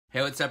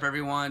Hey, what's up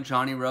everyone?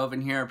 Johnny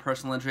Roven here,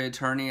 personal injury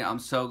attorney. I'm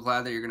so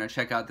glad that you're going to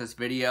check out this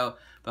video.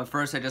 But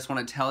first, I just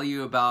want to tell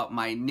you about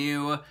my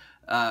new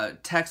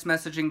text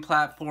messaging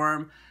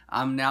platform.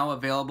 I'm now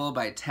available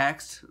by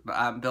text.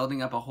 I'm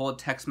building up a whole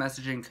text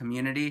messaging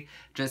community.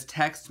 Just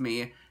text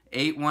me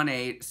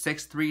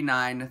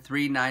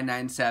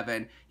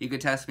 818-639-3997. You could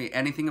text me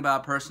anything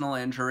about personal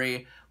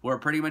injury. We're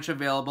pretty much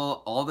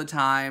available all the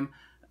time.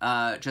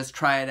 Just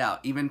try it out.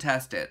 Even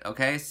test it,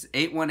 okay?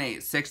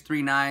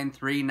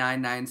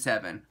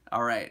 818-639-3997.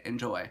 All right,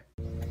 enjoy.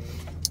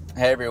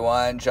 Hey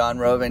everyone, John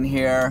Roven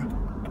here.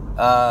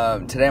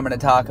 Today I'm going to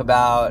talk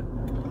about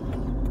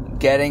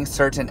getting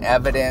certain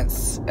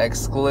evidence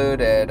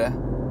excluded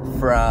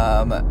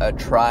from a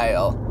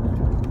trial.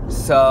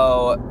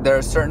 So there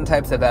are certain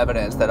types of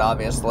evidence that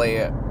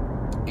obviously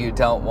you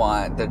don't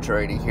want the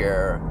jury to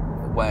hear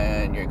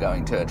when you're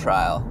going to a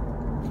trial.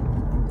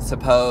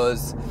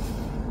 Suppose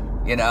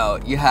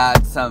you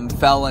had some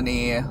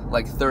felony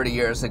like 30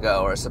 years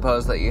ago, or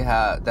suppose that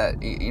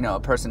a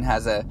person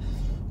has a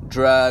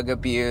drug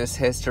abuse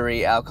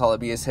history, alcohol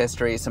abuse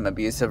history, some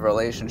abusive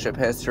relationship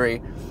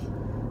history.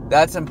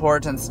 That's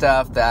important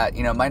stuff that,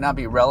 might not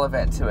be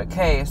relevant to a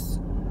case.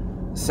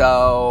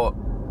 So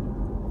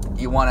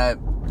you want to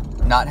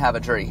not have a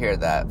jury hear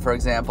that. For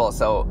example,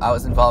 so I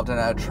was involved in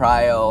a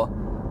trial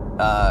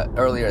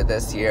earlier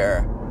this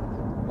year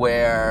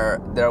where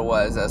there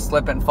was a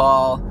slip and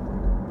fall,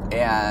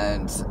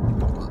 and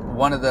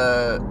one of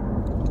the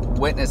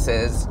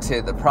witnesses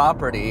to the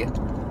property,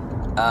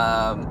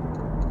 I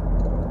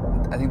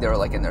think they were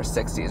like in their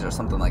 60s or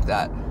something like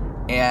that,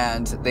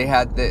 and they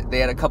had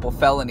a couple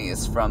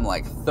felonies from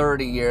like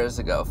 30 years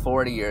ago,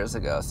 40 years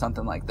ago,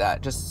 something like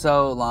that, just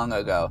so long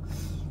ago.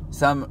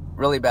 Some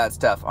really bad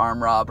stuff,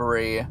 armed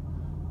robbery,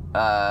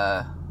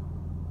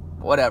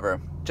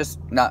 whatever, just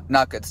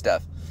not good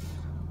stuff.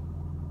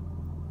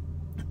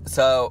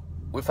 So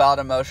we filed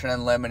a motion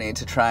in limine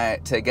to try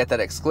to get that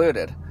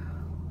excluded,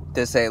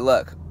 to say,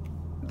 look,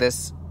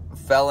 this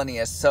felony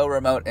is so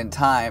remote in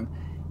time,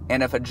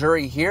 and if a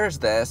jury hears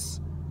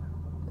this,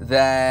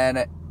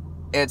 then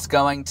it's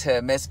going to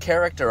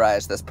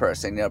mischaracterize this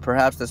person.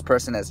 Perhaps this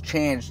person has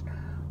changed.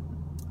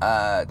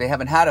 They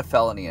haven't had a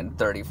felony in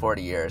 30,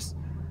 40 years.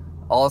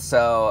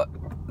 Also,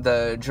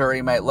 the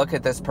jury might look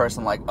at this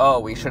person like,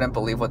 oh, we shouldn't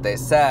believe what they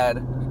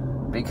said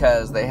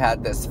because they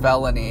had this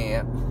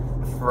felony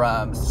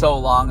from so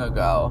long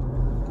ago.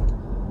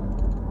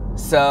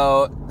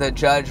 So the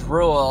judge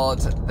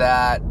ruled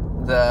that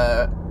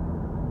the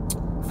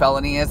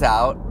felony is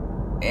out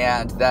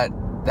and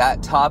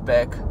that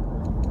topic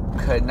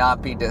could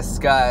not be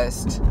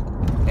discussed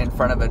in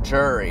front of a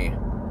jury.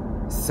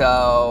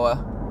 So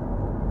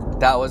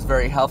that was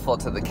very helpful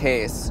to the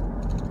case.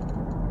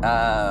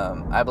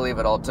 I believe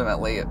it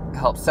ultimately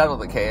helped settle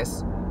the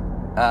case,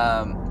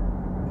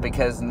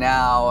 because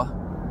now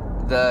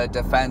the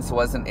defense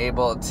wasn't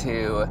able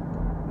to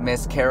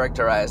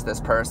mischaracterize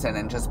this person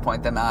and just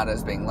point them out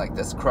as being like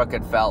this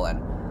crooked felon.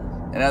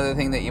 Another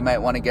thing that you might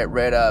want to get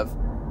rid of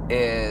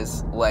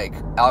is like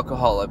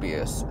alcohol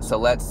abuse. So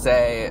let's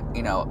say,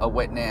 a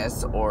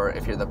witness, or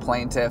if you're the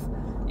plaintiff,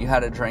 you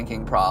had a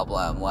drinking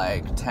problem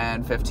like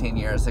 10, 15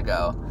 years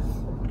ago.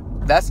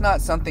 That's not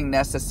something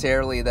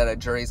necessarily that a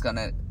jury's going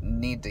to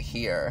need to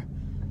hear.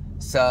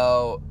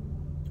 So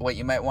what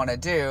you might want to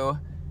do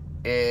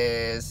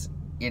is,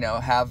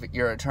 have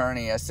your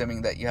attorney,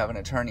 assuming that you have an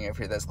attorney if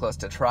you're this close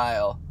to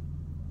trial,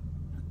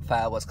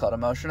 file what's called a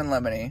motion in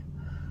limine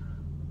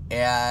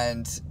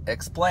and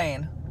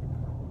explain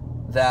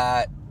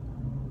that,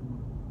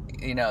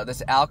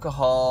 this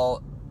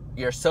alcohol,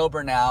 you're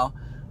sober now,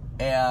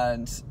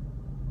 and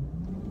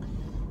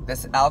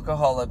this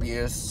alcohol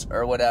abuse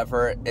or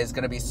whatever is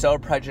going to be so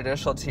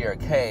prejudicial to your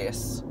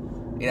case.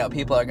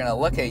 People are going to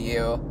look at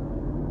you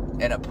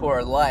in a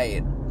poor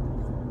light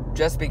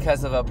just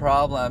because of a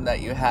problem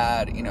that you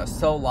had,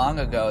 so long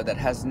ago that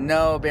has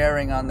no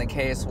bearing on the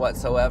case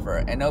whatsoever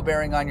and no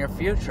bearing on your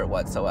future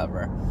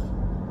whatsoever.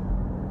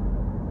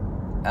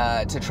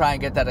 To try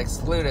and get that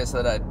excluded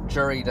so that a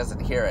jury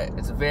doesn't hear it.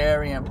 It's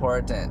very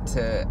important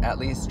to at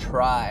least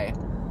try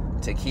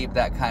to keep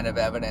that kind of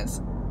evidence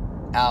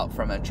out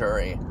from a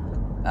jury,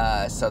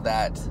 so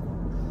that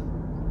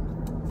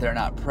they're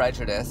not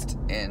prejudiced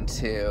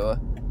into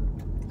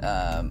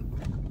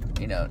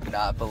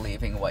not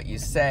believing what you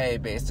say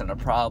based on a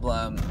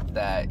problem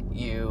that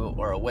you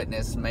or a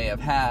witness may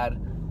have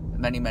had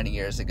many, many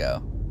years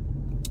ago.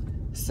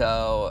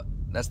 So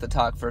that's the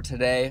talk for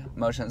today.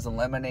 Motions in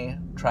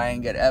limine. Try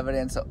and get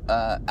evidence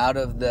out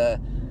of the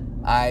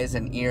eyes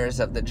and ears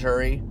of the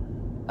jury,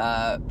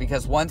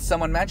 because once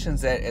someone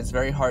mentions it, it's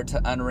very hard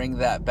to unring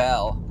that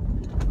bell.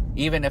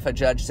 Even if a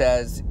judge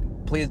says,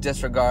 please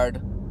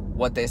disregard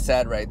what they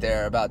said right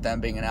there about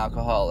them being an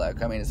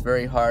alcoholic. I mean, it's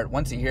very hard.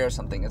 Once you hear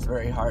something, it's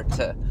very hard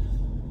to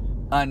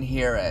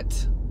unhear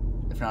it,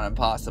 if not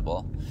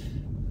impossible.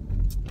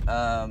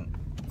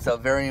 So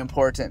very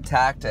important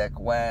tactic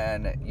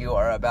when you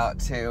are about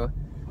to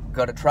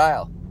go to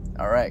trial.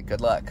 All right, good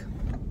luck.